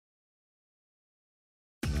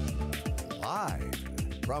Live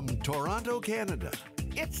from Toronto, Canada,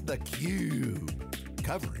 it's theCUBE.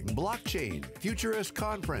 Covering Blockchain Futurist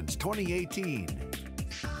Conference 2018.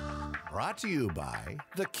 Brought to you by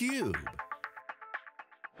theCUBE.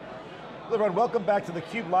 Hello everyone, welcome back to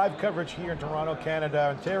theCUBE live coverage here in Toronto, Canada,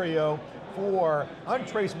 Ontario for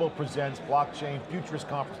Untraceable Presents Blockchain Futurist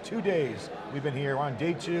Conference. 2 days we've been here, we're on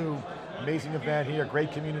day 2, amazing event here,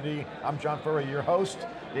 great community. I'm John Furrier, your host.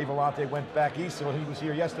 Dave Vellante went back east, so he was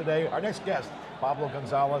here yesterday. Our next guest, Pablo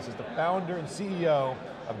Gonzalez, is the founder and CEO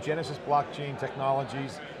of Genesis Blockchain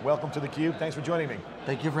Technologies. Welcome to theCUBE, thanks for joining me.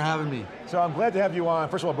 Thank you for having me. So I'm glad to have you on.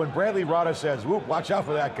 First of all, when Bradley Rada says, whoop, watch out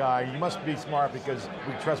for that guy, you must be smart because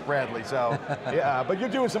we trust Bradley, so yeah, but you're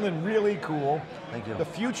doing something really cool. Thank you. The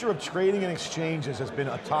future of trading and exchanges has been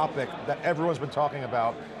a topic that everyone's been talking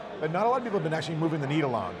about, but not a lot of people have been actually moving the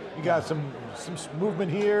needle on. You got some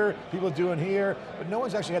movement here, people doing here, but no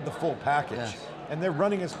one's actually had the full package. Yes. And they're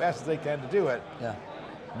running as fast as they can to do it. Yeah.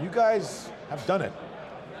 You guys have done it.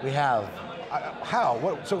 We have.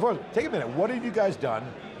 How? So first, take a minute, what have you guys done?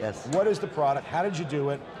 Yes. What is the product, how did you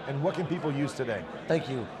do it, and what can people use today? Thank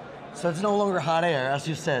you. So it's no longer hot air, as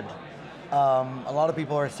you said. A lot of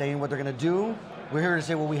people are saying what they're going to do. We're here to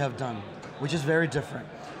say what we have done, which is very different.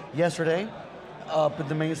 Yesterday, up at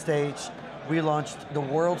the main stage, we launched the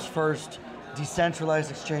world's first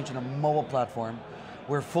decentralized exchange on a mobile platform.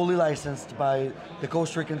 We're fully licensed by the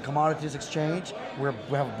Costa Rican Commodities Exchange. We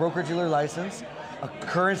have a broker-dealer license, a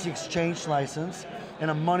currency exchange license,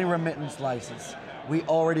 and a money remittance license. We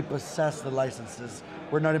already possess the licenses.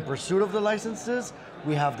 We're not in pursuit of the licenses,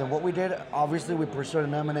 we have them. What we did, obviously we pursued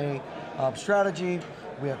an M&A strategy.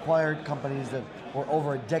 We acquired companies that were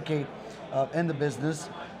over a decade in the business,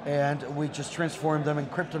 and we just transformed them and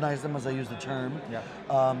kryptonized them, as I use the term,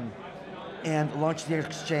 and launched the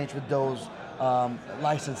exchange with those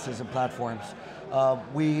licenses and platforms.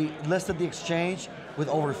 We listed the exchange with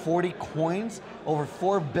over 40 coins, over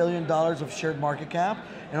 $4 billion of shared market cap,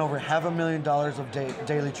 and over $500,000 of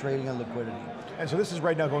daily trading and liquidity. And so this is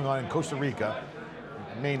right now going on in Costa Rica,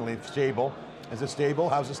 mainly stable. Is it stable?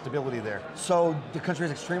 How's the stability there? So the country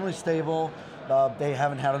is extremely stable. They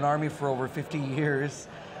haven't had an army for over 50 years.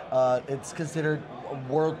 It's considered a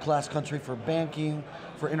world-class country for banking,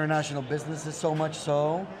 for international businesses, so much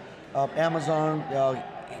so. Amazon,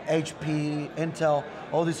 HP, Intel,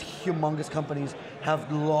 all these humongous companies have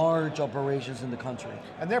large operations in the country.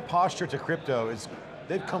 And their posture to crypto is,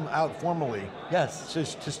 they've come out formally. Yes.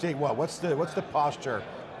 To state what? What's the posture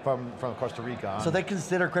from Costa Rica? So they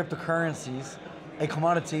consider cryptocurrencies a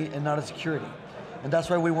commodity and not a security. And that's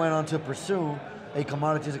why we went on to pursue a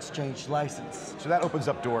commodities exchange license. So that opens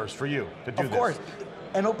up doors for you to do this. Of course,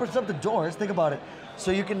 and opens up the doors, think about it.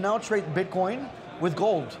 So you can now trade Bitcoin with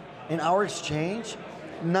gold. In our exchange,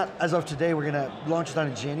 not as of today, we're going to launch it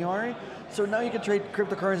in January. So now you can trade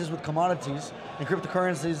cryptocurrencies with commodities and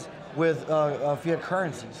cryptocurrencies with fiat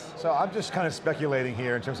currencies. So I'm just kind of speculating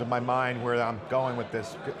here in terms of my mind where I'm going with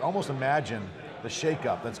this. Almost imagine the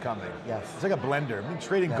shakeup that's coming. Yes. It's like a blender. I mean,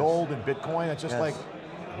 trading gold and Bitcoin, it's just like,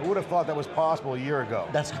 who would have thought that was possible a year ago?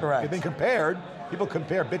 That's correct. They've been compared. People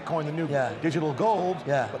compare Bitcoin, the new digital gold,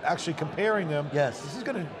 but actually comparing them, this is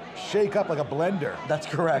going to shake up like a blender. That's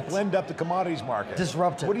correct. Blend up the commodities market.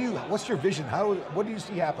 Disrupt it. What's your vision? What do you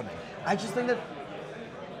see happening? I just think that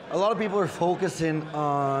a lot of people are focusing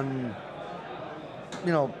on,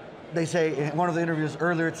 they say in one of the interviews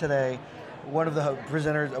earlier today, one of the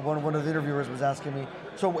presenters, one of the interviewers was asking me,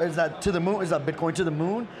 so is that to the moon, is that Bitcoin to the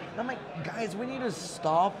moon? And I'm like, guys, we need to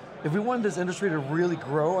stop. If we want this industry to really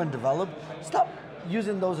grow and develop, stop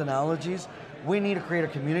using those analogies. We need to create a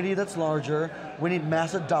community that's larger. We need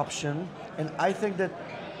mass adoption. And I think that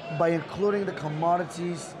by including the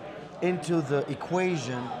commodities into the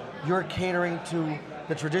equation, you're catering to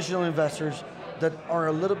the traditional investors that are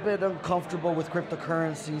a little bit uncomfortable with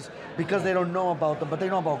cryptocurrencies because they don't know about them, but they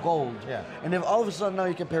know about gold. Yeah. And if all of a sudden now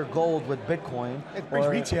you compare gold with Bitcoin. It brings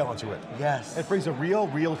retail into it. Yes. It brings a real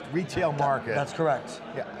retail market. That's correct.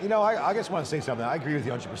 Yeah, I just want to say something. I agree with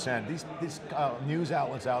you 100%. These news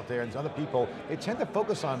outlets out there and other people, they tend to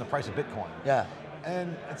focus on the price of Bitcoin. Yeah.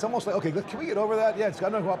 And it's almost like, okay, can we get over that? Yeah, it's got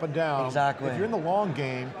to go up and down. Exactly. If you're in the long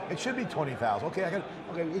game, it should be 20,000. Okay,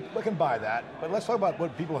 I can buy that. But let's talk about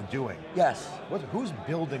what people are doing. Yes. Who's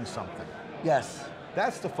building something? Yes.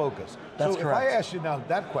 That's the focus. That's so correct. If I ask you now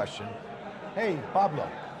that question, hey, Pablo,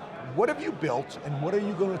 what have you built and what are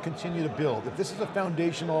you going to continue to build? If this is a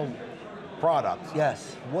foundational product,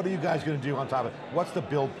 what are you guys going to do on top of it? What's the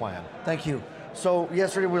build plan? Thank you. So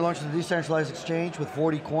yesterday we launched the decentralized exchange with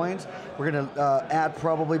 40 coins. We're going to add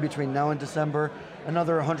probably between now and December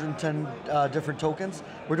another 110 different tokens.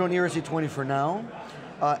 We're doing ERC20 for now.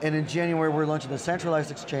 And in January, we're launching the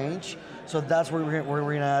centralized exchange. So that's where we're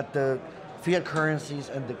going to add the fiat currencies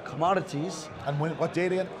and the commodities. And what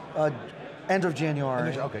date again? End of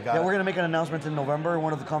January. Okay, got it. We're going to make an announcement in November,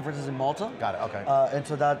 one of the conferences in Malta. Got it, okay. And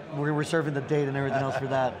so that, we're reserving the date and everything else for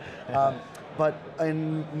that. But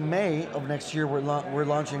in May of next year, we're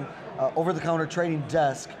launching over-the-counter trading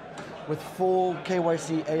desk with full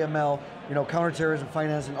KYC, AML, counterterrorism,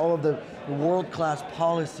 finance, and all of the world-class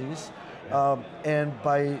policies. And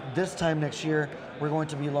by this time next year, we're going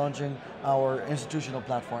to be launching our institutional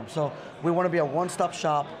platform. So we want to be a one-stop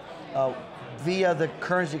shop via the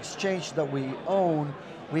currency exchange that we own.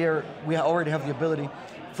 We already have the ability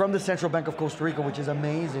from the Central Bank of Costa Rica, which is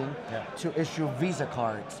amazing, to issue Visa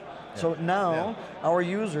cards. So now our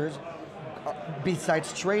users,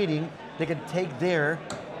 besides trading, they can take their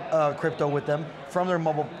crypto with them from their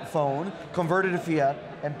mobile phone, convert it to fiat,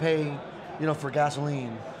 and pay, for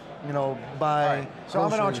gasoline. Buy. So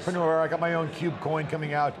I'm an entrepreneur. I got my own CUBE coin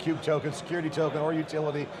coming out, CUBE token, security token, or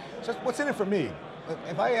utility. So what's in it for me?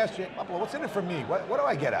 If I asked you, Pablo, what's in it for me? What do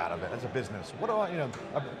I get out of it as a business? What do I,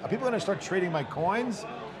 are people going to start trading my coins?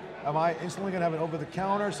 Am I instantly going to have it over the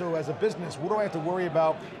counter? So as a business, what do I have to worry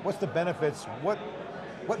about? What's the benefits? What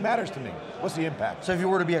matters to me? What's the impact? So if you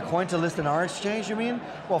were to be a coin to list in our exchange, you mean?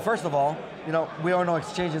 Well, first of all, we all know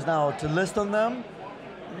exchanges now, to list on them,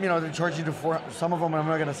 they're charging you some of them, I'm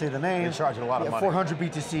not going to say the name. They're charging a lot of money. 400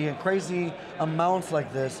 BTC and crazy amounts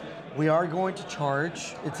like this. We are going to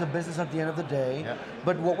charge. It's a business at the end of the day. Yeah.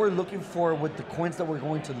 But what we're looking for with the coins that we're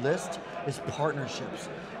going to list is partnerships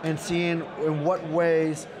and seeing in what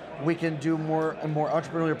ways we can do more and more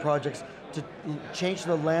entrepreneurial projects to change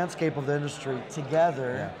the landscape of the industry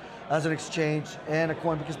together as an exchange and a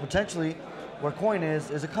coin, because potentially what a coin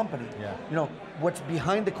is a company. Yeah. What's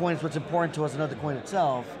behind the coin is what's important to us, not the coin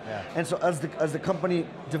itself. Yeah. And so as the company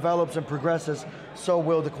develops and progresses, so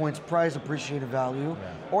will the coin's price appreciate in value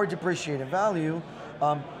or depreciate in value.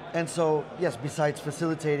 And so, yes, besides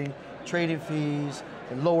facilitating trading fees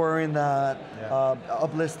and lowering that,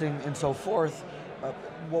 uplisting and so forth,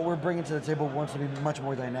 what we're bringing to the table wants to be much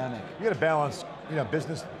more dynamic. You got to balance,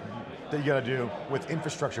 business that you got to do with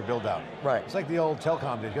infrastructure build out. Right. It's like the old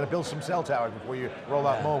telecom days. You got to build some cell towers before you roll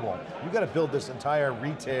out mobile. You got to build this entire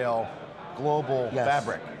retail, global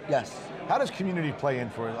fabric. Yes. How does community play in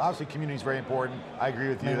for it? Obviously community is very important. I agree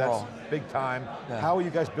with you, that's big time. Yeah. How are you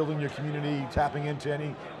guys building your community, tapping into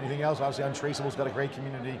anything else? Obviously Untraceable's got a great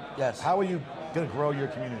community. Yes. How are you going to grow your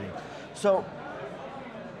community? So,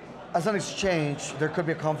 as an exchange, there could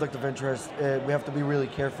be a conflict of interest. We have to be really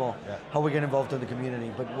careful how we get involved in the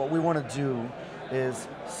community. But what we want to do is,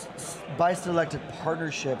 by selected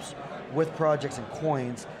partnerships with projects and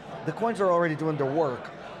coins, the coins are already doing their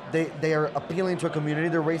work. They are appealing to a community,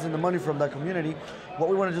 they're raising the money from that community. What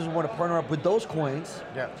we want to do is we want to partner up with those coins,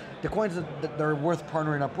 the coins that they're worth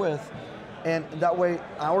partnering up with, and that way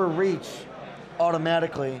our reach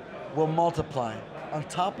automatically will multiply. On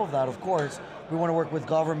top of that, of course, we want to work with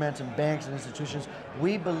governments and banks and institutions.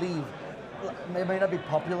 We believe, it may not be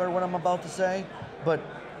popular what I'm about to say, but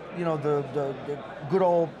the good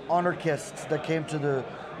old anarchists that came to the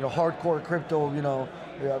hardcore crypto,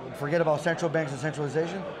 forget about central banks and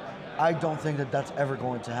centralization. I don't think that that's ever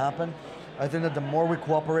going to happen. I think that the more we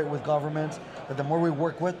cooperate with governments, that the more we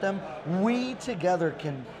work with them, we together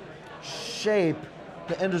can shape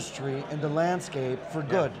the industry and the landscape for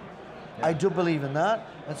good. Yeah. I do believe in that,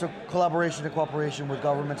 and so collaboration and cooperation with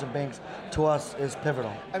governments and banks to us is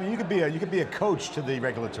pivotal. I mean, you could be a coach to the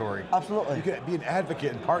regulatory. Absolutely. You could be an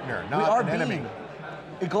advocate and partner, not an enemy.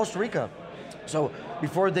 In Costa Rica. So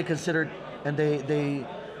before they considered and they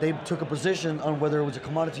took a position on whether it was a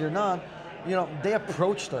commodity or not, they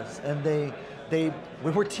approached us and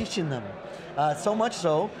we were teaching them. So much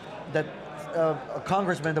so that a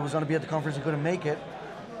congressman that was going to be at the conference, he couldn't make it.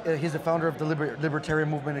 He's the founder of the libertarian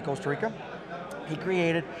movement in Costa Rica. He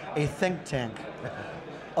created a think tank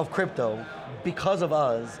of crypto because of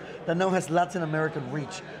us that now has Latin American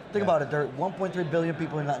reach. Think about it, there are 1.3 billion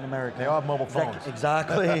people in Latin America. They all have mobile phones.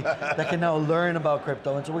 Exactly, that can now learn about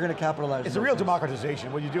crypto, and so we're going to capitalize. It's a real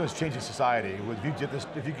democratization. What you do is changing society.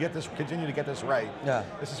 If you continue to get this right,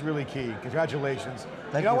 this is really key. Congratulations.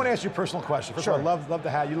 Thank you. I want to ask you a personal question. First of all, love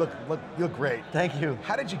the hat. You look great. Thank you.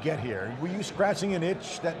 How did you get here? Were you scratching an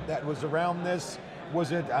itch that was around this?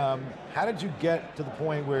 Was it, how did you get to the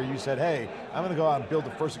point where you said, hey, I'm going to go out and build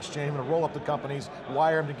the first exchange, I'm going to roll up the companies,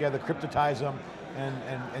 wire them together, cryptotize them,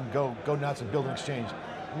 and go nuts and build an exchange?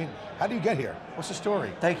 I mean, how do you get here? What's the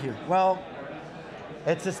story? Thank you. Well,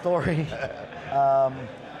 it's a story.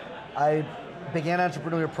 I began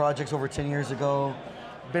entrepreneurial projects over 10 years ago,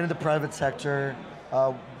 been in the private sector,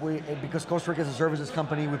 Because Costa Rica is a services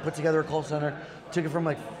company, we put together a call center, took it from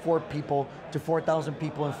like 4 people to 4,000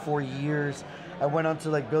 people in 4 years. I went on to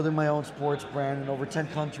like building my own sports brand in over 10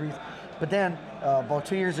 countries. But then, about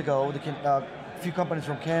 2 years ago, a few companies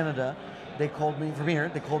from Canada, they called me, from here,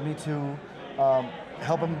 they called me to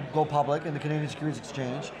help them go public in the Canadian Securities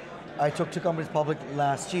Exchange. I took 2 companies public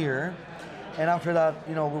last year, and after that,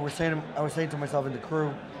 you know, I was saying to myself and the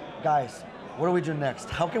crew, guys, what do we do next?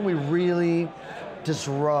 How can we really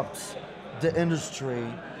disrupt the industry?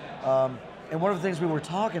 And one of the things we were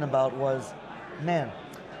talking about was, man,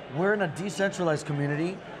 we're in a decentralized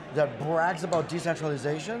community that brags about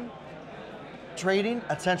decentralization, trading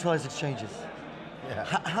at centralized exchanges.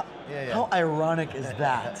 Yeah. How ironic is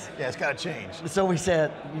that? Yeah, it's got to change. So we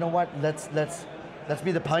said, you know what? Let's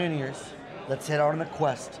be the pioneers. Let's head out on a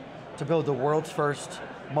quest to build the world's first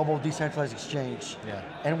mobile decentralized exchange. Yeah.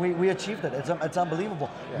 And we achieved it. It's unbelievable.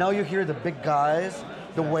 Yeah. Now you hear the big guys,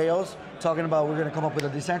 the whales, talking about we're going to come up with a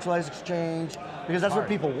decentralized exchange, because that's what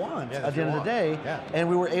people want at the end of the day. Yeah. And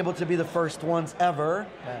we were able to be the first ones ever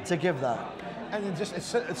to give that. And then just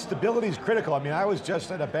stability is critical. I mean, I was just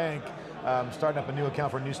at a bank starting up a new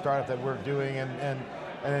account for a new startup that we're doing, and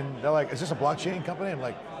then they're like, "Is this a blockchain company?" I'm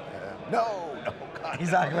like, "No, God,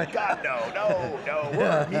 exactly. No, God, no. We're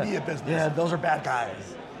a media business." Yeah, those are bad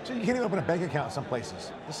guys. So you can't even open a bank account in some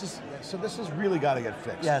places. This is really got to get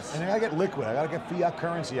fixed. Yes. And I got to get liquid. I got to get fiat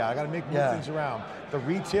currency out. I got to move things around. The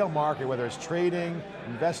retail market, whether it's trading,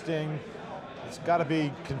 investing, it's got to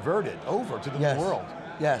be converted over to the new world.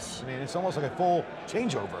 Yes. I mean, it's almost like a full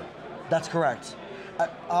changeover. That's correct.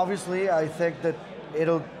 Obviously, I think that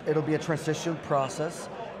it'll be a transition process.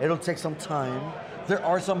 It'll take some time. There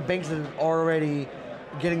are some banks that are already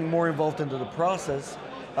getting more involved into the process.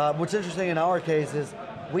 What's interesting in our case is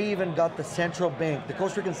we even got the central bank, the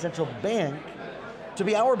Costa Rican Central Bank, to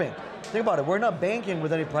be our bank. Think about it. We're not banking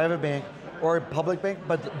with any private bank or a public bank,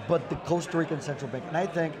 but the Costa Rican Central Bank. And I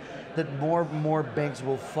think that more and more banks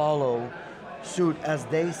will follow suit as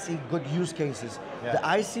they see good use cases. The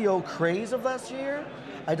ICO craze of last year,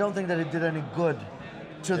 I don't think that it did any good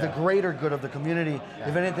to the greater good of the community.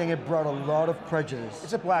 If anything, it brought a lot of prejudice.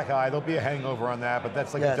 It's a black eye. There'll be a hangover on that, but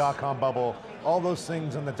that's like the dot-com bubble. All those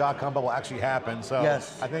things in the dot-com bubble actually happened. So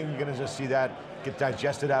I think you're going to just see that get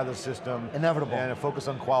digested out of the system. Inevitable. And a focus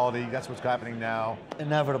on quality. That's what's happening now.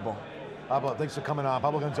 Inevitable. Pablo, thanks for coming on.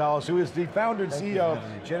 Pablo Gonzalez, who is the founder and CEO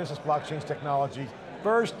of Genesis Blockchain Technology,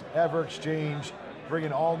 first ever exchange,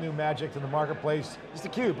 bringing all new magic to the marketplace. It's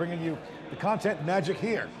theCUBE, bringing you the content magic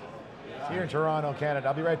here in Toronto, Canada.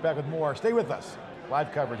 I'll be right back with more. Stay with us.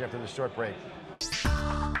 Live coverage after this short break.